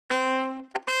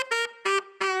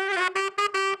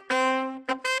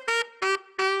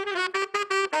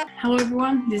Hello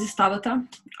everyone, this is Tabata.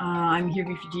 I'm here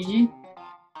with Gigi.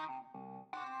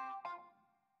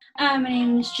 My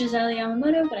name is Gisele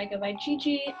Yamamoto, but I go by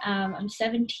Gigi. I'm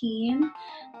 17.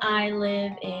 I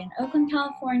live in Oakland,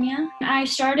 California. I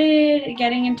started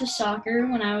getting into soccer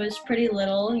when I was pretty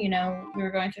little. You know, we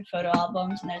were going through photo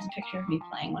albums, and there's a picture of me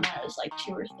playing when I was like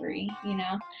 2 or 3, you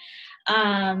know.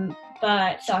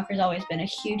 But soccer's always been a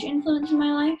huge influence in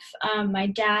my life.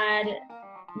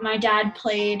 My dad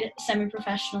played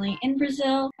semi-professionally in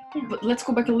Brazil. But let's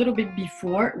go back a little bit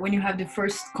before when you have the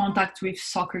first contact with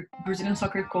Brazilian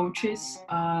soccer coaches,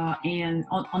 and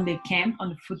on the camp, on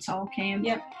the futsal camp.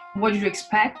 Yep. What did you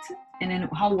expect, and then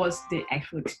how was the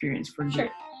actual experience for you? Sure.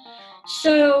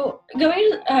 So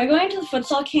going to the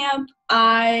futsal camp,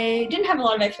 I didn't have a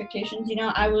lot of expectations. You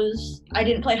know, I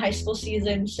didn't play high school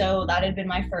season, so that had been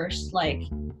my first like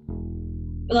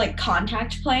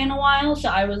contact play in a while. So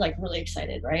I was like really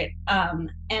excited, right?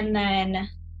 And then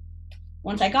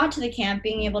once I got to the camp,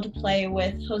 being able to play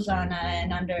with Hosanna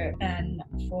and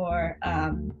for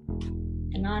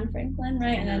Anon Franklin,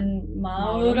 right? And then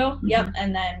Mauro, yep,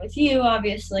 and then with you,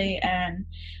 obviously, and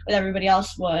with everybody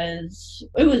else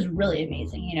it was really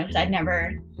amazing, you know, because I'd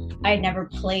never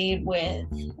played with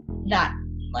that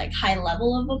like high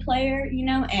level of a player, you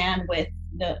know, and with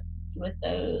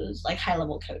those like high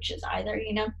level coaches either,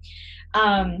 you know,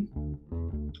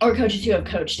 or coaches who have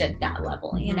coached at that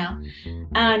level, you know.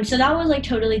 So that was like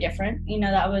totally different, you know.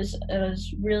 It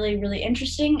was really, really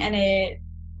interesting, and it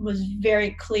was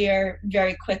very clear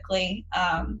very quickly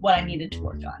what I needed to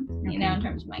work on, you know, in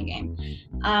terms of my game.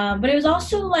 But it was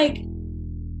also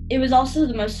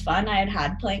the most fun I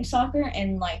had playing soccer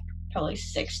in like probably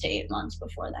 6 to 8 months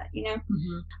before that, you know.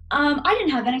 I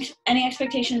didn't have any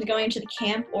expectations going into the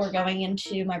camp or going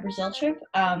into my Brazil trip.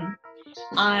 Well,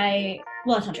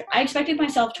 that's not true. I expected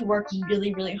myself to work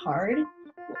really, really hard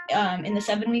in the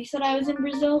 7 weeks that I was in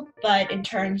Brazil, but in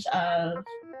terms of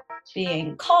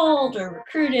being called or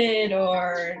recruited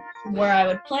or where I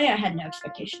would play, I had no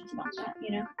expectations about that,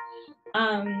 you know.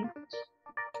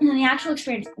 And then the actual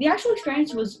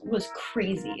experience was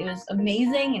crazy. It was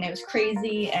amazing, and it was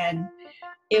crazy, and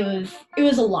it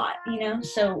was a lot, you know.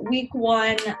 So week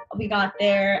 1, we got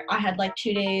there. I had like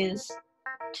 2 days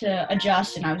to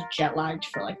adjust, and I was jet lagged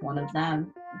for like for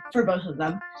both of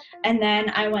them. And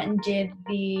then I went and did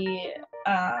the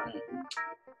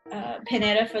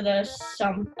Pineda for the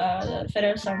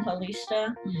Feira São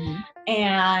Paulista,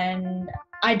 and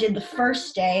I did the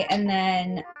first day, and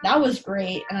then that was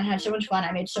great, and I had so much fun.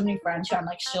 I made so many friends who I'm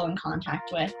like still in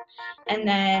contact with, and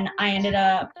then I ended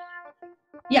up,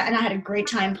 and I had a great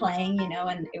time playing, you know,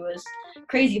 and it was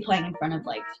crazy playing in front of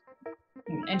the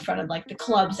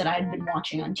clubs that I had been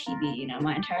watching on TV, you know,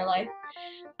 my entire life.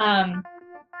 And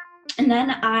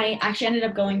then I actually ended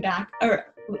up going back,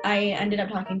 or I ended up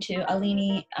talking to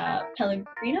Alini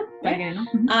Pellegrino, right?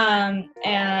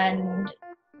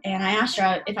 And I asked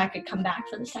her if I could come back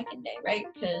for the second day, right?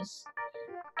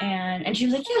 And she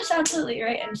was like, yes, absolutely,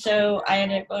 right? And so I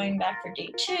ended up going back for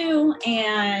day 2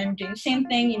 and doing the same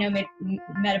thing, you know, met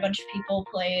a bunch of people,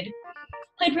 played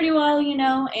pretty well, you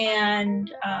know,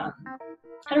 and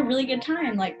had a really good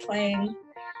time, like playing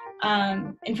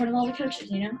in front of all the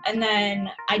coaches, you know. And then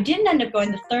I didn't end up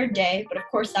going the 3rd day, but of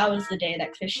course that was the day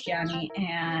that Cristiani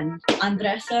and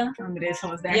Andressa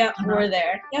was there. Yep, were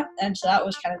there. Yep, and so that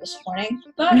was kind of disappointing.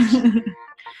 But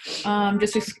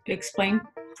just to explain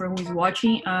for who's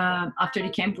watching, after the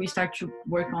camp we start to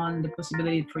work on the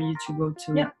possibility for you to go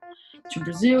to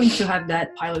Brazil and to have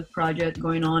that pilot project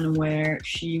going on where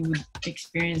she would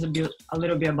experience a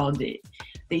little bit about the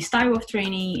style of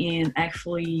training and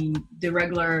actually the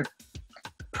regular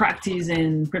practice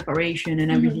and preparation and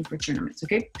everything for tournaments.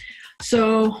 Okay,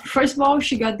 so first of all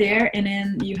she got there, and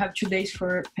then you have 2 days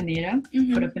for Pineda.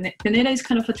 For the Pineda is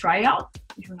kind of a tryout,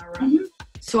 if you're not wrong.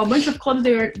 So a bunch of clubs,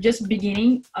 they are just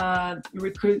beginning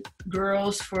recruit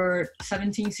girls for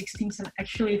 17, 16,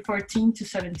 actually 14 to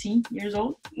 17 years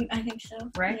old. I think so.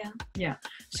 Right? Yeah.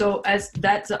 So as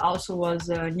that also was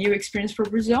a new experience for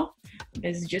Brazil,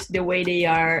 it's just the way they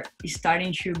are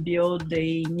starting to build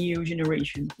a new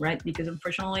generation, right? Because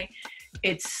unfortunately,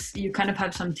 you kind of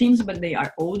have some teams, but they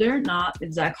are older, not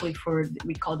exactly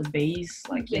we call the base,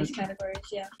 like base categories.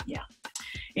 Yeah.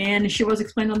 And she was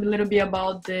explaining a little bit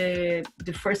about the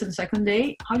first and second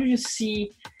day. How did you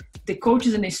see the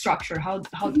coaches and the structure? How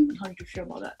did you feel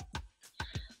about that?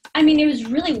 I mean, it was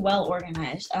really well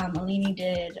organized. Alini,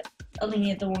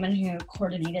 the woman who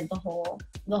coordinated all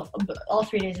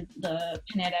 3 days of the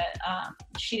Pineda,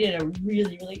 she did a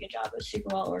really, really good job. It was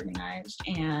super well organized,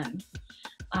 and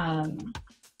I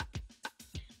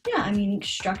mean,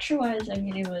 structure-wise, I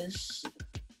mean, it was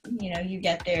You know, you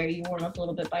get there, you warm up a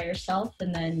little bit by yourself,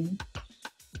 and then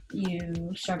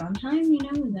you start on time, you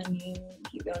know, and then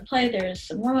you go and play. There's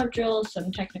some warm-up drills,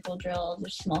 some technical drills,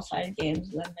 there's small-sided games,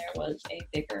 and then there was a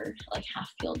bigger, like,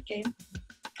 half-field game.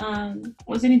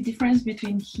 Was there any difference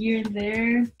between here and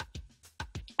there?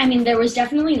 I mean, there was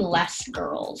definitely less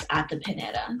girls at the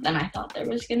Pineda than I thought there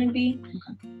was going to be.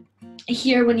 Okay.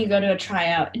 Here, when you go to a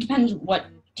tryout, it depends what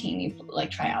team you, like,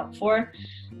 try out for.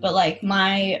 But, like,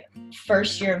 my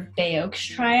first year of Bay Oaks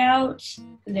tryouts,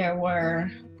 there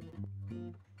were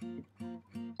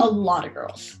a lot of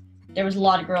girls. There was a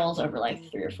lot of girls over, like,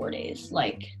 3 or 4 days.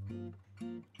 Like,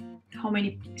 how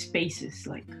many spaces?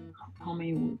 Like, how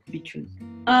many would be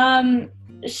chosen?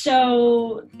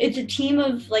 So it's a team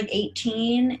of, like,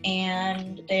 18,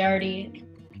 and they already,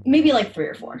 maybe, like, 3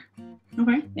 or 4.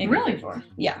 Okay. Maybe really? 3 or 4.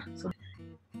 Yeah.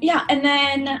 Yeah, and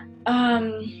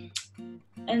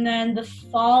then the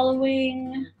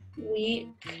following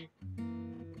week,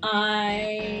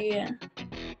 I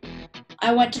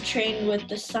went to train with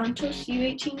the Santos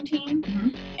U18 team,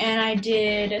 and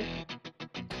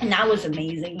that was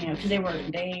amazing, you know, because they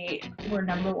were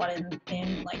number 1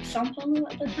 in like São Paulo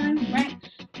at the time, right?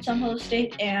 São Paulo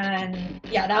State, and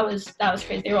yeah, that was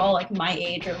crazy. They were all like my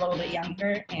age or a little bit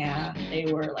younger, and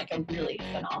they were like a really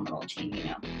phenomenal team, you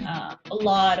know. A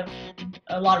lot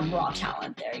of raw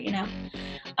talent there, you know.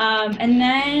 And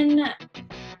then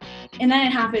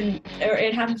it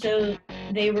happened. So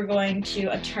they were going to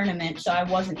a tournament, so I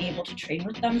wasn't able to train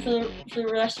with them for the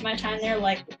rest of my time there,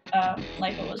 like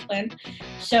what was planned.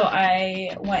 So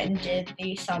I went and did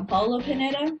the São Paulo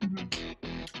Pineda,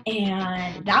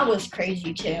 and that was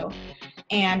crazy too.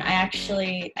 And I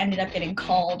actually ended up getting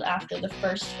called after the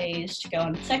first phase to go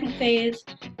on the second phase,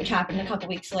 which happened a couple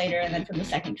weeks later. And then from the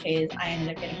second phase, I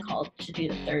ended up getting called to do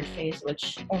the third phase,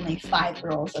 which only 5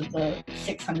 girls of the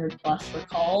 600 plus were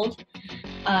called.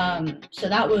 So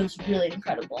that was really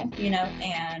incredible, you know,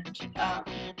 and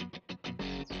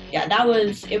yeah,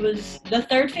 it was the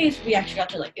third phase. We actually got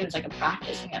to, it was like a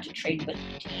practice. We got to train with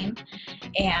the team.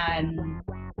 And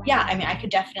yeah, I mean, I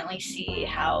could definitely see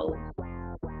how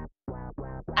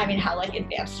like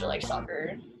advanced their like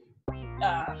soccer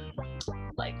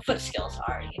like foot skills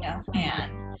are, you know,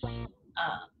 and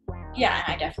yeah,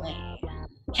 and I definitely,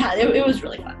 yeah, it was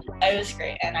really fun. It was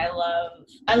great, and I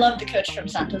love the coach from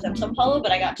Santos and São Paulo,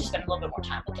 but I got to spend a little bit more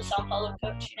time with the São Paulo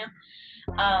coach, you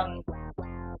know.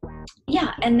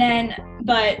 Yeah, and then,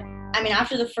 but I mean,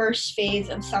 after the first phase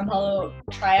of São Paulo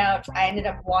tryouts, I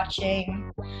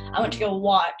went to go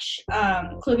watch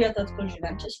Clube Atlético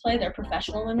Juventus play, their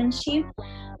professional women's team,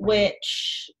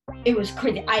 which, it was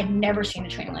crazy. I had never seen a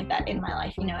training like that in my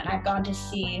life, you know, and I've gone to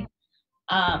see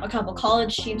a couple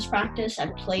college teams practice.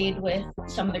 I've played with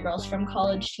some of the girls from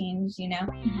college teams, you know,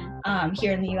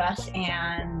 here in the U.S.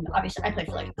 And obviously I played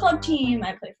for like a club team.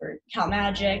 I played for Cal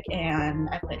Magic, and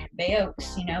I played for Bay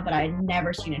Oaks, you know, but I had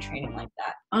never seen a training like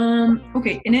that.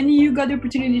 Okay, and then you got the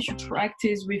opportunity to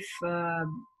practice with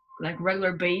like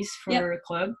regular base for a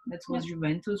club. That was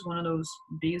Juventus, one of those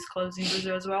biggest clubs in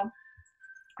Brazil as well,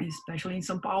 especially in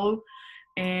São Paulo.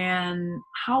 And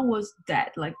how was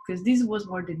that? Like, because this was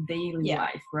more the daily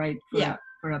life, right?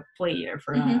 For a player,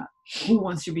 for who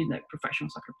wants to be like professional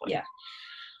soccer player. Yeah.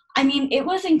 I mean, it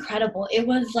was incredible. It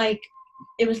was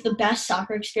the best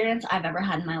soccer experience I've ever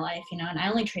had in my life, you know, and I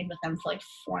only trained with them for like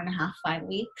 4.5, 5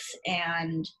 weeks,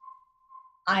 and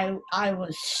I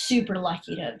was super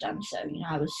lucky to have done so. You know,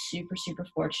 I was super, super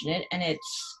fortunate, and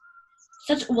it's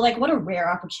such, like, what a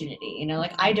rare opportunity, you know,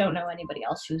 like, I don't know anybody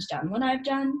else who's done what I've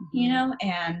done, you know,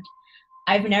 and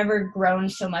I've never grown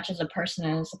so much as a person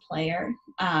and as a player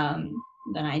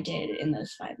than I did in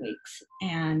those 5 weeks.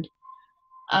 And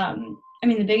I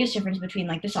mean, the biggest difference between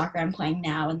like the soccer I'm playing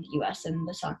now in the US and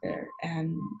the soccer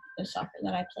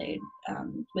that I played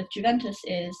with Juventus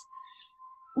is,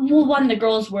 well, one, the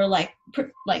girls were like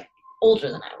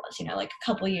older than I was, you know, like a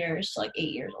couple years, like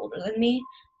 8 years older than me.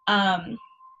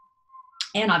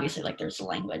 And obviously, like, there's the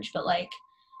language, but, like,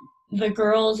 the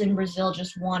girls in Brazil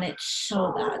just want it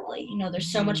so badly. You know,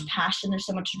 there's so much passion, there's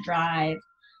so much drive,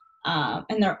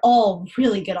 and they're all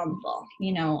really good on the ball.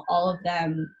 You know, all of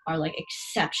them are, like,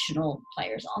 exceptional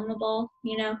players on the ball,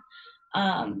 you know.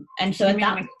 And so you mean,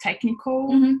 like, technical?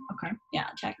 Okay. Yeah,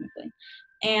 technically.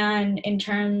 And in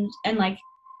terms, and, like,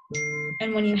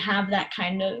 and when you have that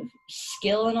kind of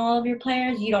skill in all of your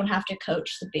players, you don't have to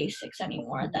coach the basics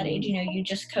anymore at that age. You know, you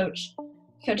just coach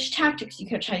tactics, you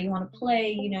coach how you want to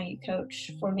play, you know, you coach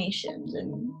formations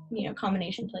and, you know,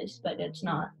 combination plays, but it's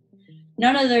not,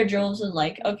 none of their drills is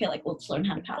like, okay, like, let's learn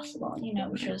how to pass the ball, you know,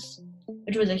 which was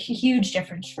a huge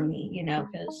difference for me, you know,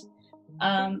 because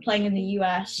playing in the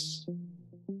US,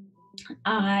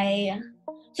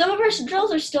 Some of our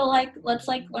drills are still like, let's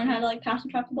like learn how to like pass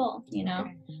and trap the ball, you know.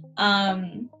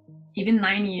 Even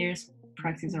 9 years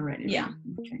practice already. Yeah.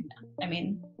 Okay. I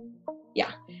mean,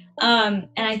 yeah. And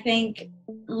I think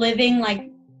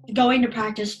going to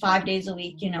practice 5 days a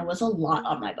week, you know, was a lot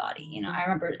on my body. You know, I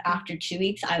remember after 2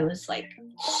 weeks, I was like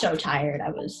so tired. I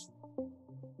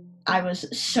was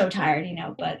so tired, you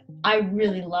know, but I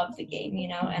really love the game, you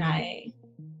know, I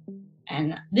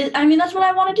mean, that's what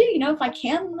I want to do, you know, if I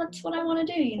can, that's what I want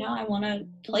to do, you know, I want to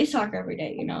play soccer every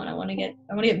day, you know, and I want to get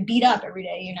beat up every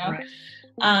day, you know.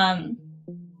 Right.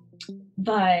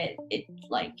 But it,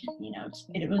 like, you know,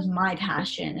 it was my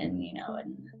passion, and, you know,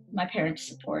 and my parents'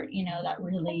 support, you know, that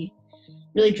really,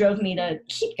 really drove me to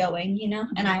keep going, you know,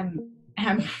 and I'm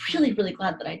really, really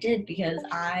glad that I did, because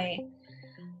I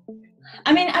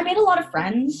mean, I made a lot of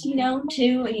friends, you know,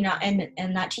 too, you know,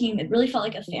 and that team, it really felt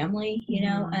like a family, you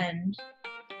know,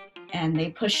 and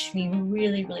they pushed me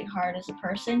really, really hard as a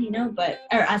person, you know, or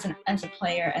as a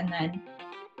player, and then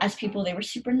as people, they were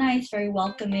super nice, very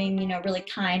welcoming, you know, really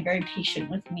kind, very patient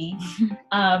with me.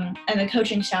 And the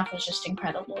coaching staff was just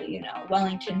incredible, you know,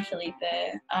 Wellington, Felipe,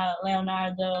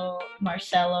 Leonardo,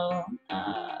 Marcelo,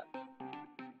 oh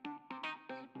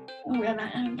my God,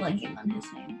 I'm blanking on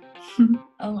his name.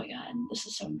 Oh my God, this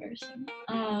is so embarrassing.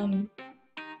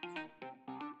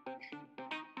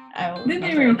 Didn't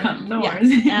even come, no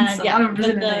worries.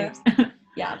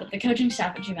 But the coaching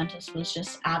staff at Juventus was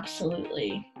just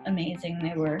absolutely amazing.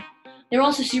 They were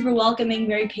also super welcoming,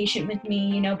 very patient with me,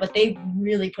 you know, but they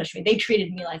really pushed me. They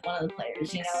treated me like one of the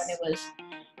players, you know, and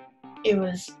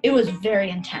it was very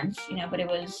intense, you know, but it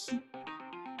was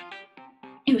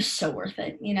so worth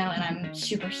it, you know, and I'm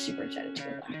super, super excited to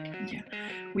go back. Yeah.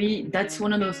 That's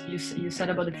one of those, you said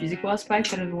about the physical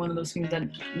aspect, that is one of those things that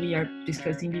we are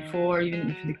discussing before,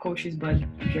 even if the coaches, but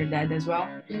your dad as well,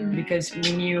 because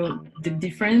we knew the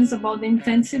difference about the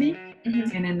intensity,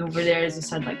 and then over there, as you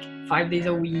said, like 5 days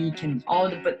a week and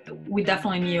but we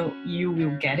definitely knew you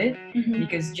will get it,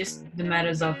 because just the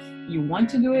matters of you want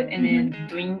to do it, and then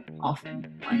doing often,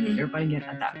 like everybody get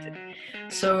adapted.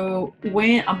 So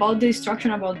about the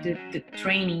instruction, about the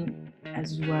training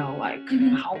as well, like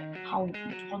how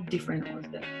different was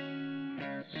that?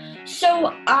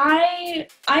 So I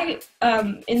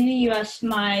in the US,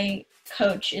 my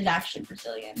coach is actually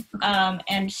Brazilian,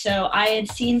 and so I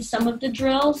had seen some of the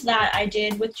drills that I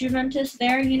did with Juventus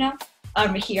there, you know,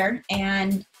 here,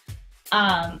 and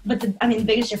but the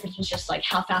biggest difference was just like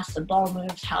how fast the ball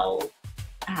moves, how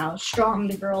strong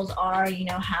the girls are, you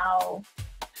know,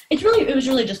 it was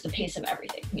really just the pace of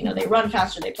everything. You know, they run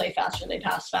faster, they play faster, they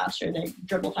pass faster, they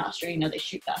dribble faster, you know, they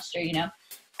shoot faster, you know,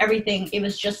 everything. It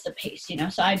was just the pace, you know,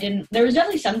 so there was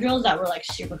definitely some drills that were like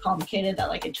super complicated that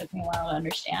like it took me a while to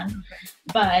understand.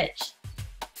 But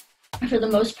for the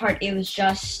most part, it was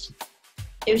just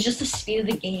the speed of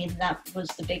the game that was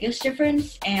the biggest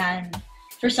difference. And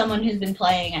for someone who's been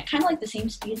playing at kind of like the same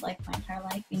speed like my entire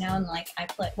life, you know, and like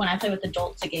when I play with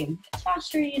adults, the game gets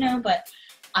faster, you know, but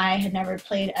I had never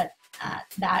played at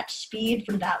that speed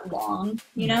for that long,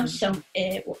 you know, so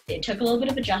it took a little bit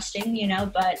of adjusting, you know,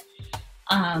 but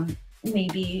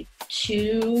maybe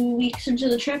 2 weeks into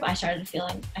the trip, I started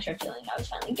feeling I was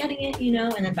finally getting it, you know,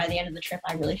 and then by the end of the trip,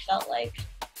 I really felt like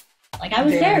I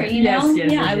was there, you know,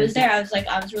 I was there. I was like,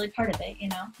 I was really part of it, you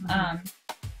know.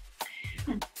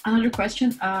 Another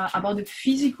question about the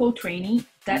physical training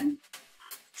that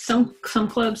some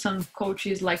clubs, some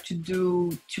coaches like to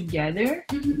do together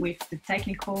with the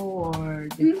technical or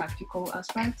the tactical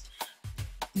aspects.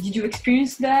 Did you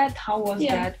experience that? How was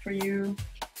that for you?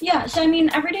 Yeah, so I mean,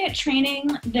 every day at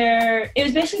training, it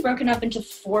was basically broken up into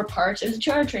 4 parts. It was a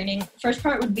 2-hour training. First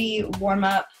part would be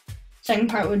warm-up.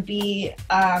 Second part would be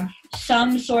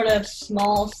some sort of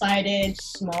small-sided,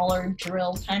 smaller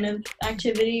drill kind of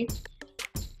activity.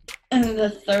 And then the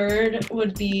third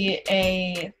would be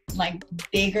a like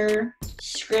bigger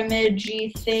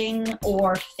scrimmagey thing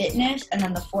or fitness, and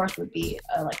then the fourth would be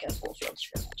like a full field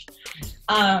scrimmage.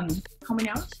 How many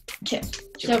hours? 2.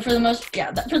 So for the most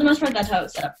part, that's how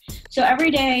it's set up. So every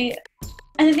day,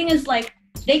 and the thing is, like,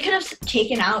 they could have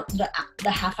taken out the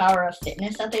half hour of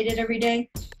fitness that they did every day,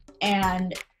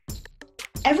 and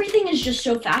everything is just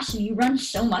so fast, and you run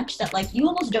so much that like you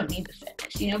almost don't need the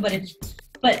fitness, you know.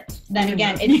 But then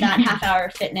again, it's that half hour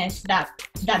of fitness that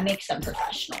makes them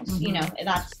professionals, you know.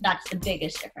 That's the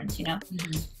biggest difference, you know.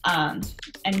 And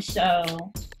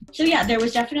so yeah, there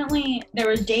was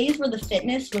days where the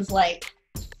fitness was like,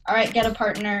 all right, get a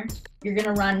partner, you're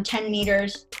gonna run 10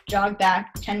 meters, jog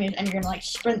back 10 meters, and you're gonna like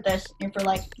sprint this for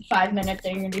like 5 minutes,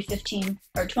 then you're gonna do 15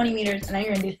 or 20 meters, and then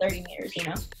you're gonna do 30 meters, you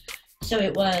know. So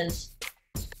it was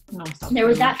Non-stop. There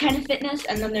was that kind of fitness,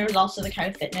 and then there was also the kind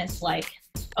of fitness like,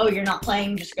 oh, you're not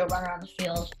playing, just go run around the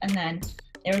field. And then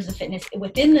there was the fitness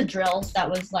within the drills that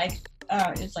was like,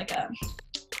 it was like a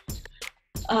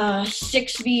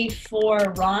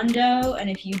 6v4 rondo, and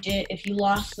if you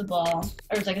lost the ball,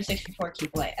 or it was like a 6v4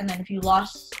 keep away, and then if you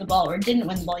lost the ball or didn't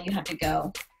win the ball, you had to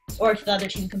go. Or if the other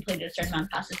team completed a certain amount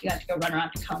of passes, you had to go run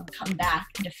around to come back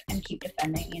and keep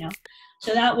defending, you know.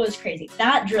 So that was crazy.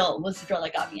 That drill was the drill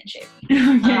that got me in shape.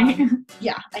 Okay.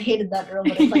 Yeah, I hated that drill,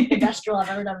 but it's like the best drill I've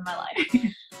ever done in my life.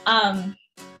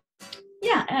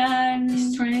 Yeah, and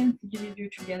Strength, did you do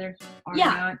together or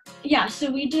yeah, not? Yeah. So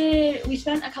we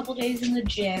spent a couple days in the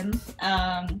gym,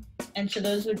 and so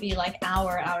those would be like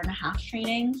hour and a half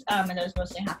trainings, and those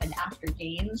mostly happened after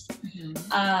games.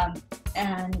 Mm-hmm.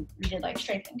 And we did like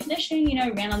strength and conditioning. You know,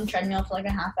 we ran on the treadmill for like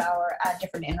a half hour at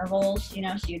different intervals. You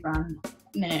know, so you'd run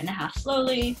a minute and a half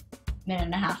slowly, minute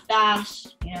and a half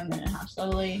fast. You know, minute and a half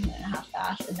slowly, minute and a half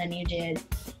fast, and then you did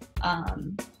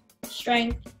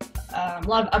strength. A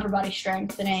lot of upper body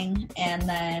strengthening, and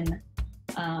then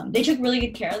they took really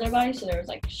good care of their body, so there was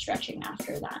like stretching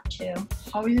after that too.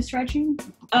 Always the stretching?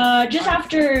 Just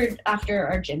after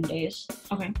our gym days.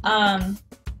 Okay.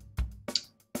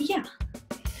 Yeah.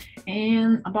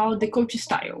 And about the coach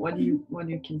style, what do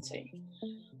you can say?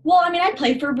 Well, I mean, I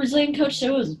played for a Brazilian coach, so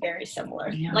it was very similar.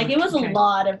 Yeah, like it was okay. a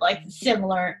lot of like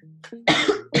similar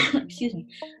excuse me,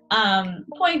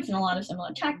 points and a lot of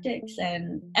similar tactics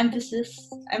and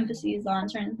emphases on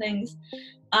certain things.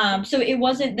 So it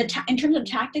wasn't in terms of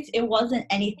tactics, it wasn't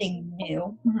anything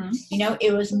new. Mm-hmm. You know,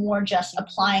 it was more just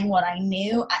applying what I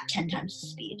knew at 10 times the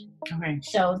speed. Okay.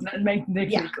 So that makes it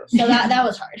difficult. So that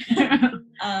was hard.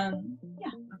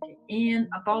 Yeah. Okay. And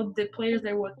about the players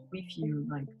that work with you,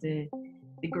 like the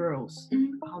girls, mm-hmm.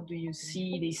 How do you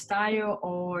see the style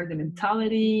or the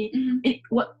mentality? Mm-hmm.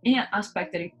 What any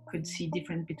aspect that you could see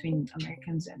different between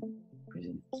Americans and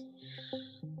Brazilians?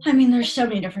 I mean, there's so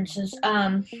many differences.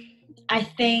 I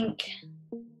think,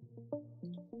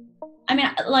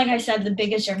 like I said, the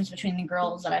biggest difference between the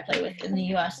girls that I play with in the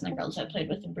U.S. and the girls I played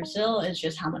with in Brazil is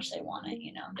just how much they want it,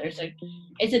 you know.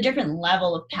 It's a different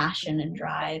level of passion and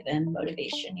drive and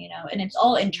motivation, you know, and it's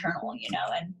all internal, you know,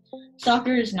 and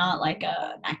soccer is not like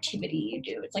an activity you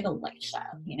do. It's like a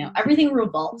lifestyle, you know. Everything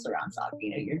revolves around soccer,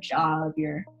 you know, your job,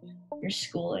 your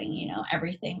schooling, you know,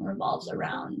 everything revolves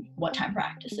around what time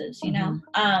practice is, you know.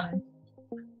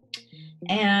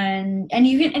 And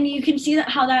you can see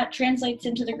how that translates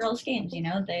into the girls' games, you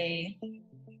know. They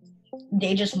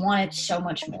just want it so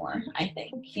much more, I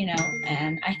think, you know.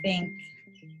 And I think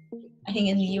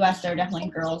in the U.S. there are definitely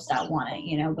girls that want it,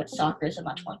 you know, but soccer is a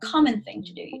much more common thing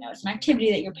to do, you know. It's an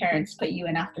activity that your parents put you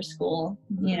in after school,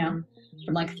 you know,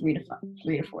 from like 3 to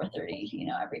 4:30, you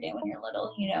know, every day when you're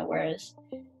little, you know, whereas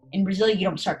in Brazil, you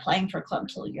don't start playing for a club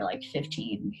till you're like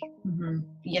 15, mm-hmm.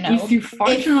 You know. If you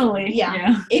fortunately,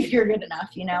 if you're good enough,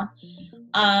 you know.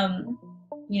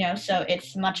 You know, so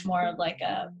it's much more of like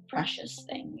a precious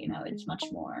thing, you know. It's much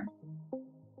more.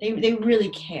 They really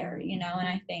care, you know, and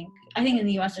I think in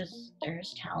the U.S.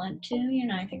 there's talent too, you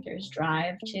know. I think there's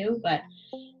drive too, but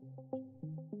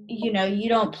you know, you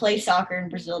don't play soccer in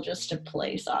Brazil just to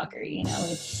play soccer, you know.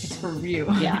 It's for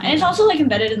real. Yeah, and it's also like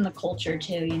embedded in the culture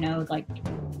too, you know, like.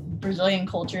 Brazilian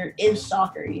culture is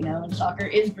soccer, you know, and soccer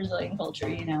is Brazilian culture,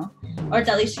 you know, or it's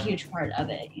at least a huge part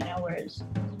of it, you know, whereas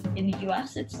in the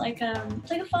U.S. it's like a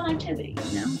fun activity,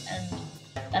 you know, and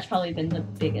that's probably been the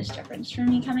biggest difference for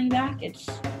me coming back. It's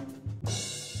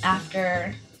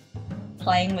after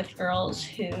playing with girls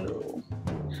who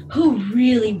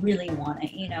really, really want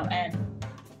it, you know,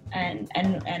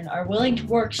 and are willing to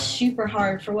work super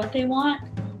hard for what they want.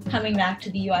 Coming back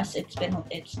to the U.S., it's been a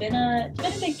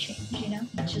big change, you know.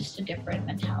 It's just a different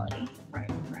mentality.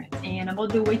 Right. And about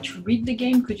the way to read the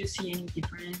game, could you see any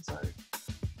difference, or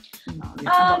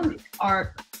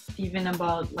or even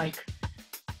about like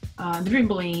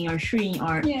dribbling or shooting,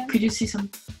 or could you see some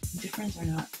difference or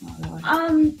not?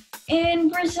 In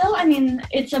Brazil, I mean,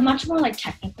 it's a much more like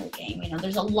technical game. You know,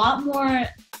 there's a lot more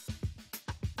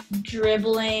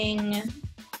dribbling.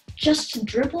 Just to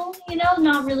dribble, you know,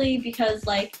 not really because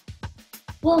like,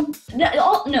 well,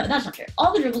 no, that's not true.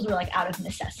 All the dribbles were like out of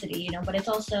necessity, you know, but it's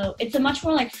a much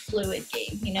more like fluid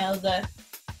game, you know.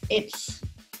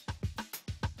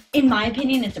 In my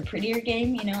opinion, it's a prettier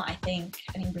game, you know. I think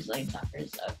Brazilian soccer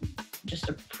is just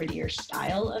a prettier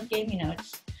style of game, you know.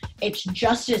 It's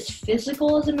just as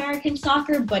physical as American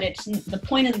soccer, but the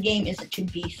point of the game isn't to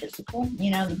be physical,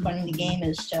 you know. The point of the game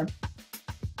is to.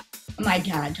 My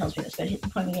dad tells me this, but the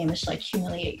point of the game is to like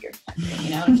humiliate your country, you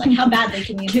know. It's like how badly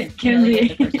can you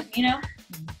humiliate the person, you know.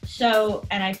 So,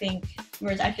 and I think,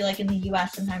 whereas I feel like in the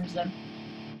U.S. sometimes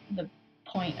the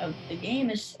point of the game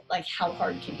is like how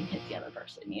hard can you hit the other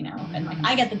person, you know? And like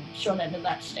I get the short end of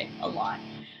that stick a lot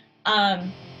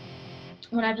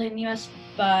when I played in the US.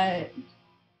 But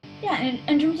yeah,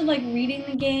 in terms of like reading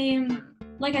the game,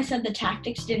 like I said, the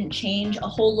tactics didn't change a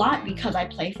whole lot because I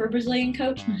play for a Brazilian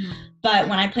coach. But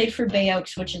when I played for Bay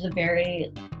Oaks, which is a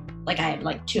very, like I had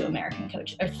like 3 American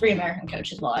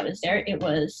coaches while I was there, it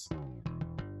was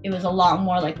a lot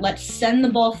more like, let's send the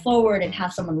ball forward and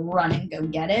have someone run and go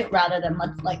get it, rather than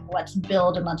let's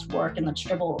build and let's work and let's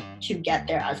dribble to get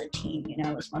there as a team. You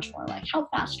know, it was much more like, how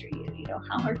fast are you? You know,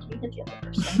 how hard can you hit the other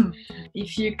person?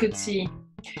 If you could see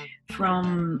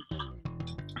from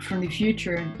the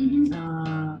future,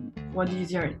 what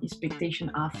is your expectation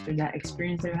after that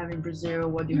experience that you have in Brazil?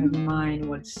 What do you have in mind?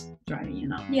 What's driving you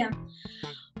now? Yeah.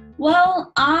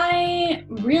 Well, I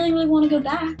really, really want to go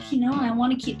back. You know, I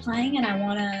want to keep playing, and I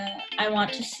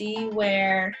want to see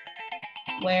where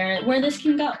this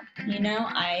can go. You know,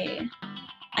 I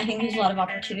think there's a lot of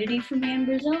opportunity for me in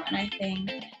Brazil, and I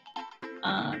think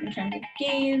in terms of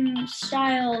game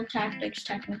style, tactics,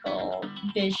 technical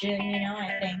vision, you know,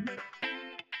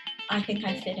 I think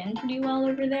I fit in pretty well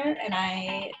over there, and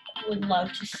I would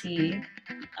love to see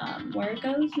where it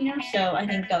goes. You know, so I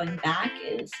think going back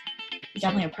is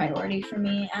definitely a priority for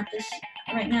me at this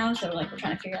right now. So like we're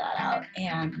trying to figure that out,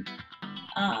 and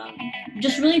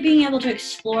just really being able to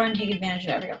explore and take advantage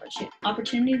of every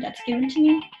opportunity that's given to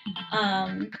me,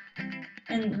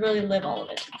 and really live all of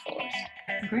it to the fullest.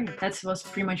 Great. That was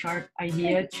pretty much our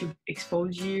idea, to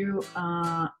expose you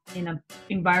in an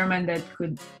environment that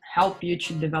could help you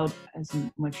to develop as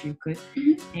much as you could.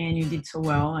 And you did so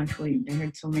well. Actually, I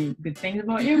heard so many good things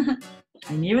about you.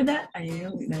 I knew that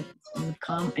would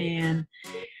come, and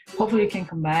hopefully you can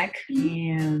come back.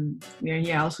 And we are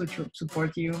here also to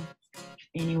support you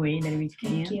any way that we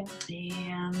can. Thank you.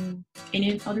 And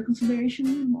any other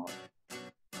consideration?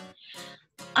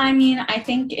 I mean, I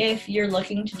think if you're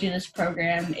looking to do this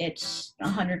program, it's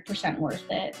 100% worth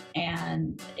it,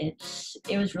 and it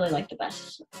was really like the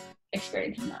best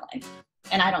experience of my life.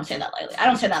 And I don't say that lightly. I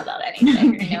don't say that about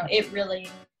anything. You know,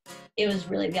 it was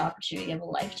really the opportunity of a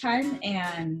lifetime,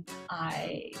 and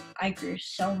I grew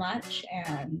so much,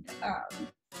 and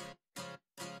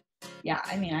yeah,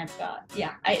 I mean, I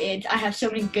have so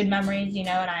many good memories, you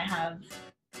know, and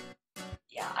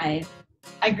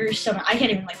I grew so much. I can't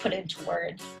even like put it into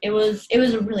words. It was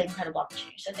a really incredible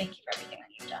opportunity. So thank you for everything that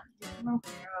you've done. You're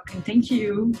welcome. Thank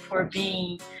you for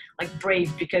being like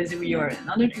brave, because we are in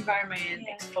another environment,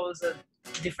 exposed a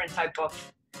different type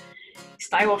of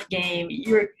style of game.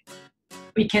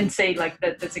 We can say like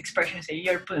that's expression, say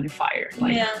you're put on fire,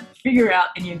 like figure out,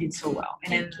 and you did so well.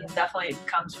 And then definitely it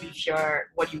comes with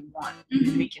what you want.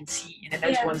 We can see, and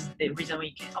that was the reason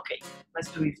we can, okay, let's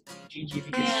do it, Gigi,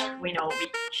 because we know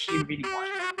she really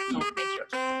wants. So thank